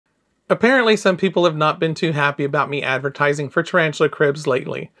Apparently, some people have not been too happy about me advertising for Tarantula Cribs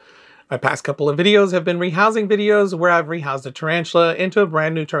lately. My past couple of videos have been rehousing videos where I've rehoused a tarantula into a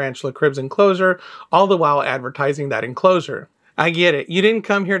brand new Tarantula Cribs enclosure, all the while advertising that enclosure. I get it. You didn't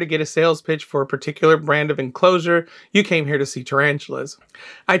come here to get a sales pitch for a particular brand of enclosure. You came here to see tarantulas.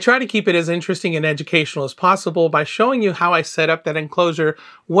 I try to keep it as interesting and educational as possible by showing you how I set up that enclosure,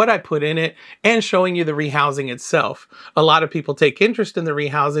 what I put in it, and showing you the rehousing itself. A lot of people take interest in the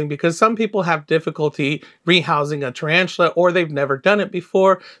rehousing because some people have difficulty rehousing a tarantula or they've never done it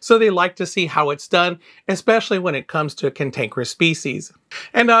before, so they like to see how it's done, especially when it comes to a cantankerous species.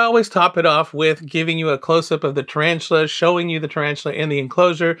 And I always top it off with giving you a close-up of the tarantula, showing you the tarantula in the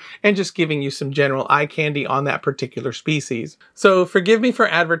enclosure, and just giving you some general eye candy on that particular species. So forgive me for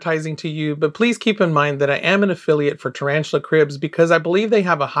advertising to you, but please keep in mind that I am an affiliate for Tarantula Cribs because I believe they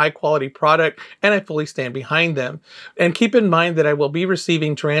have a high-quality product and I fully stand behind them. And keep in mind that I will be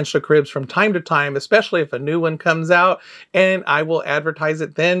receiving Tarantula Cribs from time to time, especially if a new one comes out, and I will advertise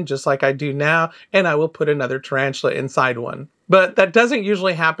it then just like I do now, and I will put another tarantula inside one. But that doesn't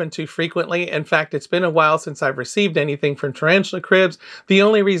usually happen too frequently. In fact, it's been a while since I've received anything from Tarantula Cribs. The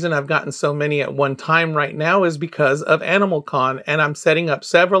only reason I've gotten so many at one time right now is because of Animal Con, and I'm setting up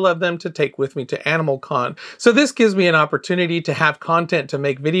several of them to take with me to Animal Con. So this gives me an opportunity to have content to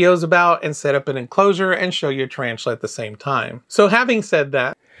make videos about and set up an enclosure and show you a tarantula at the same time. So having said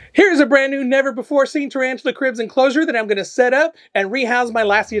that, here's a brand new, never before seen Tarantula Cribs enclosure that I'm going to set up and rehouse my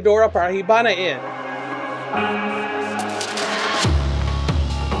Lasiodora parahybana in.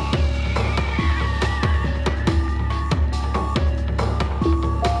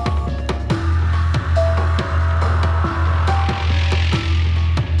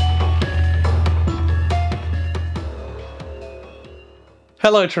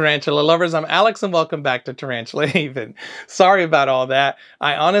 Hello tarantula lovers, I'm Alex and welcome back to Tarantula Haven. Sorry about all that.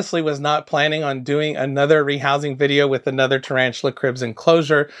 I honestly was not planning on doing another rehousing video with another Tarantula Cribs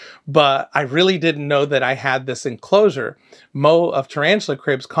enclosure, but I really didn't know that I had this enclosure. Mo of Tarantula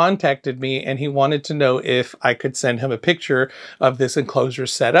Cribs contacted me and he wanted to know if I could send him a picture of this enclosure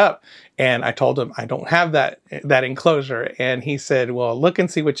set up. And I told him I don't have that enclosure. And he said, well, look and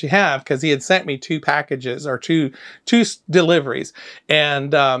see what you have, because he had sent me two packages or two deliveries.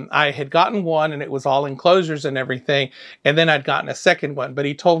 And I had gotten one and it was all enclosures and everything. And then I'd gotten a second one. But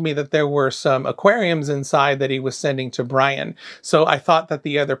he told me that there were some aquariums inside that he was sending to Brian. So I thought that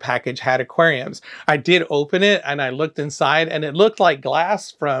the other package had aquariums. I did open it and I looked inside and it looked like glass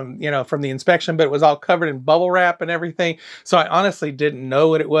from the inspection, but it was all covered in bubble wrap and everything. So I honestly didn't know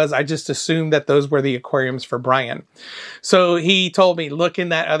what it was. I just assumed that those were the aquariums for Brian. So he told me, look in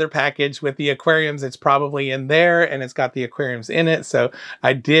that other package with the aquariums. It's probably in there and it's got the aquariums in it. So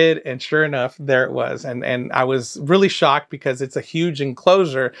I did, and sure enough, there it was. And I was really shocked because it's a huge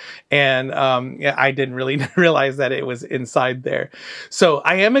enclosure and yeah, I didn't really realize that it was inside there. So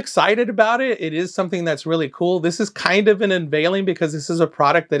I am excited about it. It is something that's really cool. This is kind of an unveiling because this is a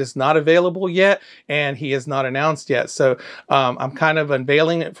product that is not available yet and he has not announced yet. So I'm kind of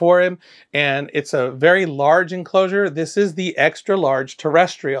unveiling it for him. And it's a very large enclosure. This is the extra large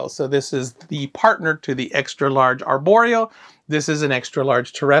terrestrial. So this is the partner to the extra large arboreal. This is an extra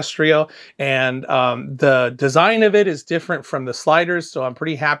large terrestrial, and the design of it is different from the sliders, so I'm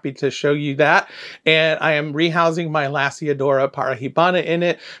pretty happy to show you that. And I am rehousing my Lasiodora parahybana in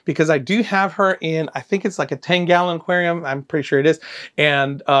it because I do have her in, I think it's like a 10-gallon aquarium, I'm pretty sure it is.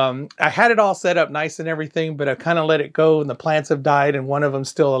 And I had it all set up nice and everything, but I kind of let it go and the plants have died and one of them's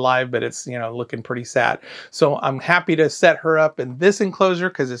still alive, but it's, looking pretty sad. So I'm happy to set her up in this enclosure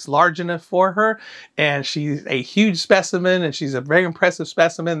because it's large enough for her, and she's a huge specimen, and she's a very impressive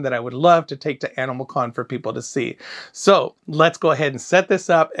specimen that I would love to take to Animal Con for people to see. So let's go ahead and set this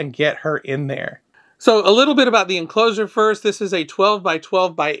up and get her in there. So a little bit about the enclosure first. This is a 12 by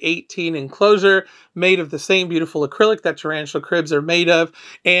 12 by 18 enclosure made of the same beautiful acrylic that Tarantula Cribs are made of.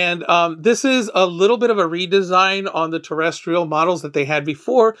 And this is a little bit of a redesign on the terrestrial models that they had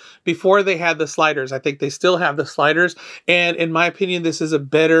before they had the sliders. I think they still have the sliders. And in my opinion, this is a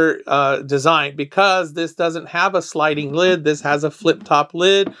better design because this doesn't have a sliding lid. This has a flip top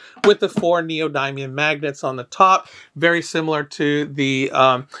lid with the 4 neodymium magnets on the top, very similar to the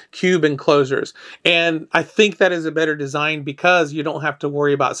cube enclosures. And I think that is a better design because you don't have to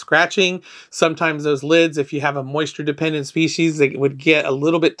worry about scratching. Sometimes those lids, if you have a moisture dependent species, they would get a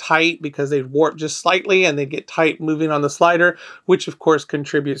little bit tight because they'd warp just slightly and they'd get tight moving on the slider, which of course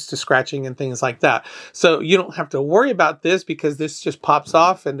contributes to scratching and things like that. So you don't have to worry about this because this just pops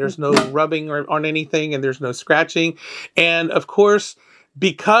off and there's no rubbing on anything and there's no scratching. And of course,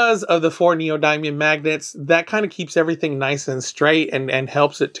 because of the 4 neodymium magnets, that kind of keeps everything nice and straight and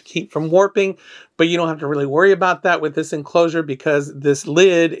helps it to keep from warping. But you don't have to really worry about that with this enclosure because this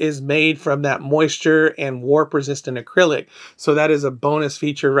lid is made from that moisture and warp resistant acrylic. So that is a bonus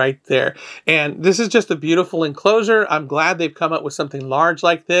feature right there. And this is just a beautiful enclosure. I'm glad they've come up with something large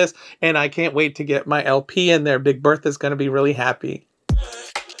like this, and I can't wait to get my LP in there. Big Bertha's going to be really happy.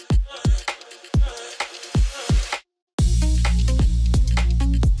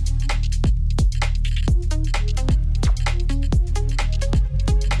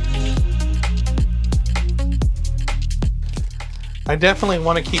 I definitely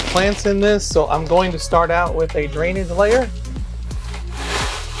want to keep plants in this, so I'm going to start out with a drainage layer.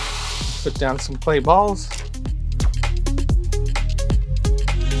 Put down some clay balls.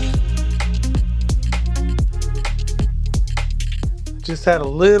 Just had a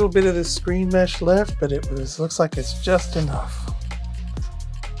little bit of this screen mesh left, but looks like it's just enough.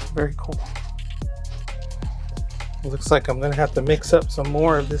 Very cool. It looks like I'm going to have to mix up some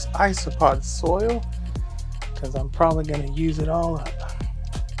more of this isopod soil, because I'm probably going to use it all up.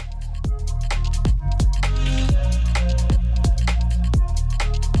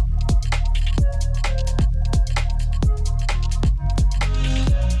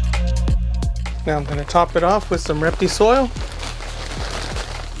 Now I'm going to top it off with some Repti soil.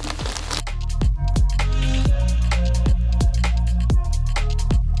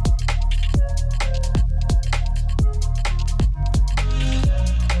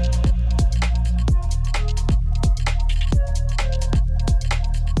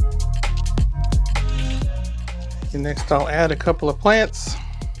 And next I'll add a couple of plants.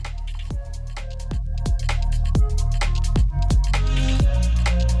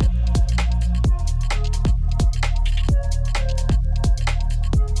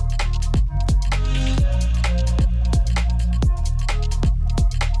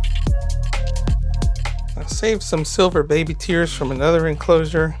 I saved some silver baby tears from another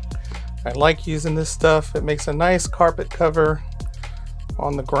enclosure. I like using this stuff. It makes a nice carpet cover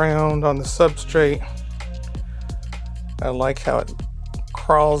on the ground, on the substrate. I like how it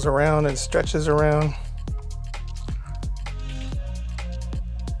crawls around and stretches around.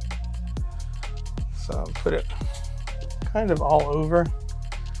 So I'll put it kind of all over.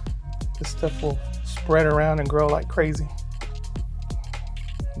 This stuff will spread around and grow like crazy.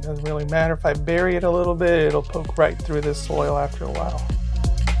 It doesn't really matter if I bury it a little bit, it'll poke right through this soil after a while.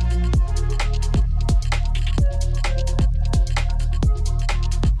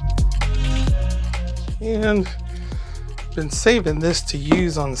 And been saving this to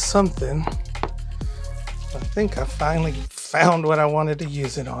use on something. I think I finally found what I wanted to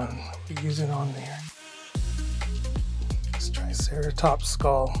use it on. Use it on there. This Triceratops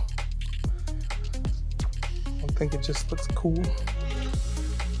skull. I think it just looks cool.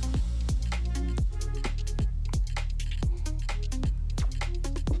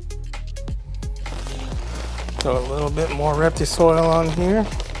 Throw a little bit more Repti soil on here.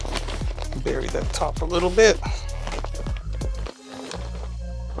 Bury that top a little bit.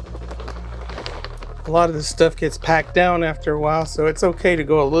 A lot of this stuff gets packed down after a while, so it's okay to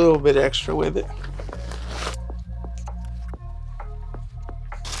go a little bit extra with it.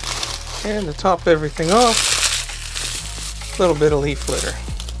 And to top everything off, a little bit of leaf litter.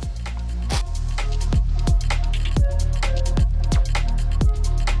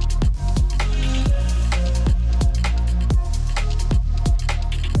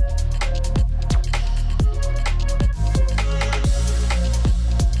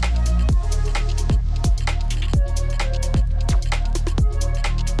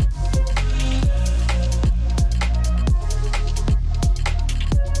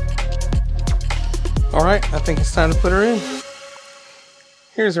 Alright, I think it's time to put her in.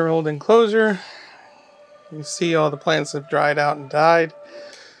 Here's her old enclosure. You see all the plants have dried out and died.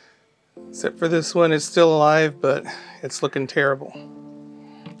 Except for this one, it's still alive, but it's looking terrible.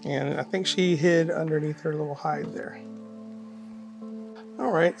 And I think she hid underneath her little hide there.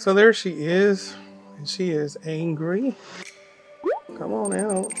 Alright, so there she is. And she is angry. Come on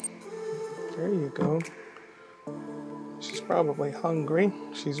out. There you go. She's probably hungry.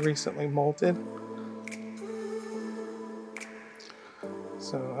 She's recently molted.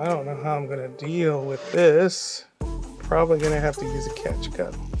 So I don't know how I'm gonna deal with this. Probably gonna have to use a catch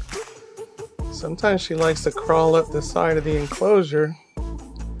cup. Sometimes she likes to crawl up the side of the enclosure.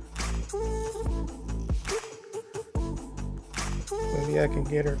 Maybe I can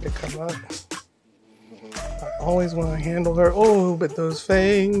get her to come up. I always want to handle her. Oh, but those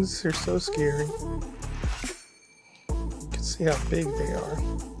fangs are so scary. You can see how big they are.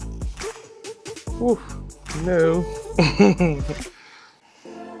 Ooh, no.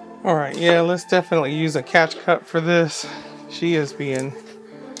 All right, yeah, let's definitely use a catch cup for this. She is being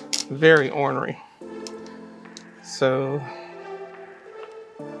very ornery. So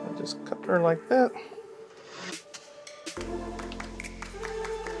I'll just cup her like that.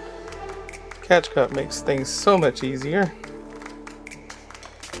 Catch cup makes things so much easier.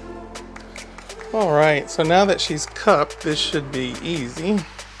 All right, so now that she's cupped, this should be easy.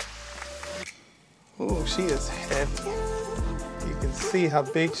 Oh, she is heavy. You can see how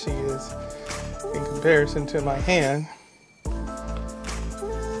big she is in comparison to my hand.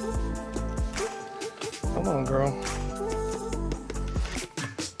 Come on, girl.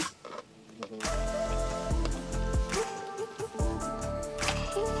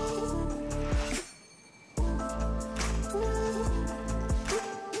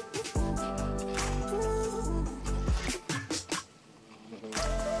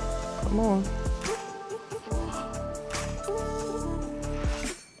 Come on.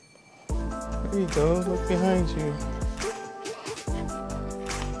 There you go. Look behind you.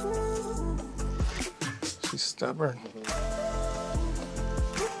 She's stubborn.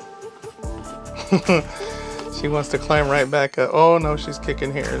 She wants to climb right back up. Oh no, she's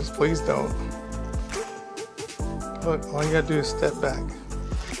kicking hairs. Please don't. Look, all you gotta do is step back.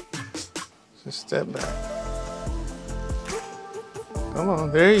 Just step back. Come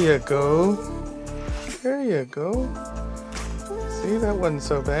on, there you go. There you go. See, that wasn't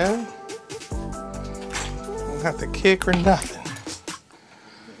so bad. Don't have to kick or nothing.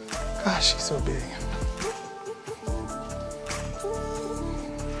 Gosh, she's so big.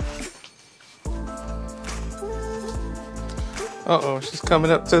 Uh-oh, she's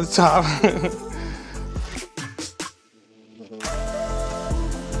coming up to the top.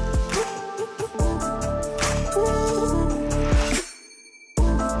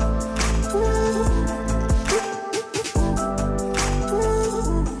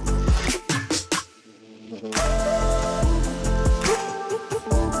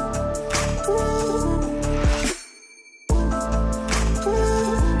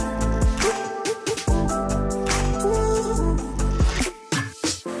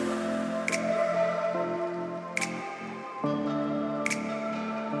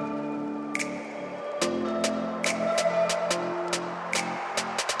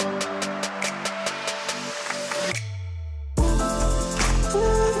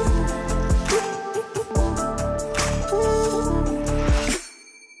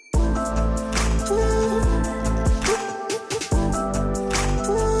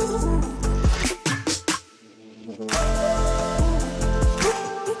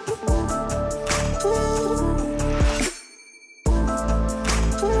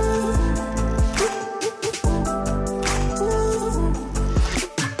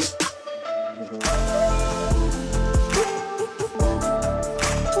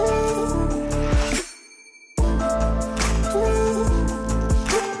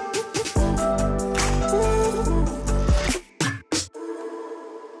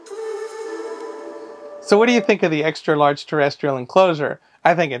 So what do you think of the extra large terrestrial enclosure?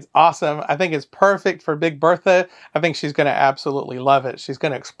 I think it's awesome. I think it's perfect for Big Bertha. I think she's going to absolutely love it. She's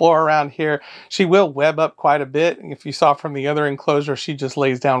going to explore around here. She will web up quite a bit. If you saw from the other enclosure, she just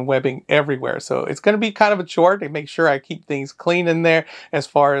lays down webbing everywhere. So it's going to be kind of a chore to make sure I keep things clean in there as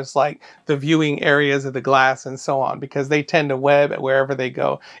far as like the viewing areas of the glass and so on, because they tend to web wherever they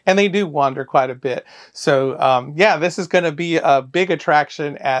go and they do wander quite a bit. So yeah, this is going to be a big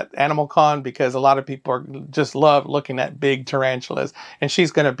attraction at Animal Con because a lot of people just love looking at big tarantulas, and she's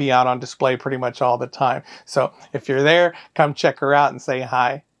going to be out on display pretty much all the time. So if you're there, come check her out and say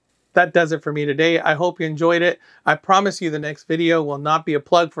hi. That does it for me today. I hope you enjoyed it. I promise you the next video will not be a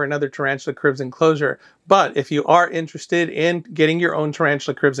plug for another Tarantula Cribs enclosure. But if you are interested in getting your own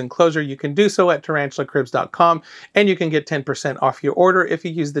Tarantula Cribs enclosure, you can do so at tarantulacribs.com, and you can get 10% off your order if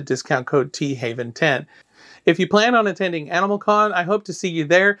you use the discount code THAVEN10. If you plan on attending Animal Con, I hope to see you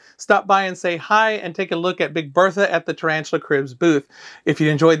there. Stop by and say hi and take a look at Big Bertha at the Tarantula Cribs booth. If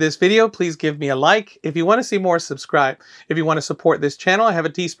you enjoyed this video, please give me a like. If you want to see more, subscribe. If you want to support this channel, I have a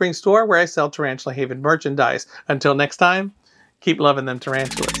Teespring store where I sell Tarantula Haven merchandise. Until next time, keep loving them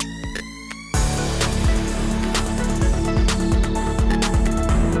tarantulas.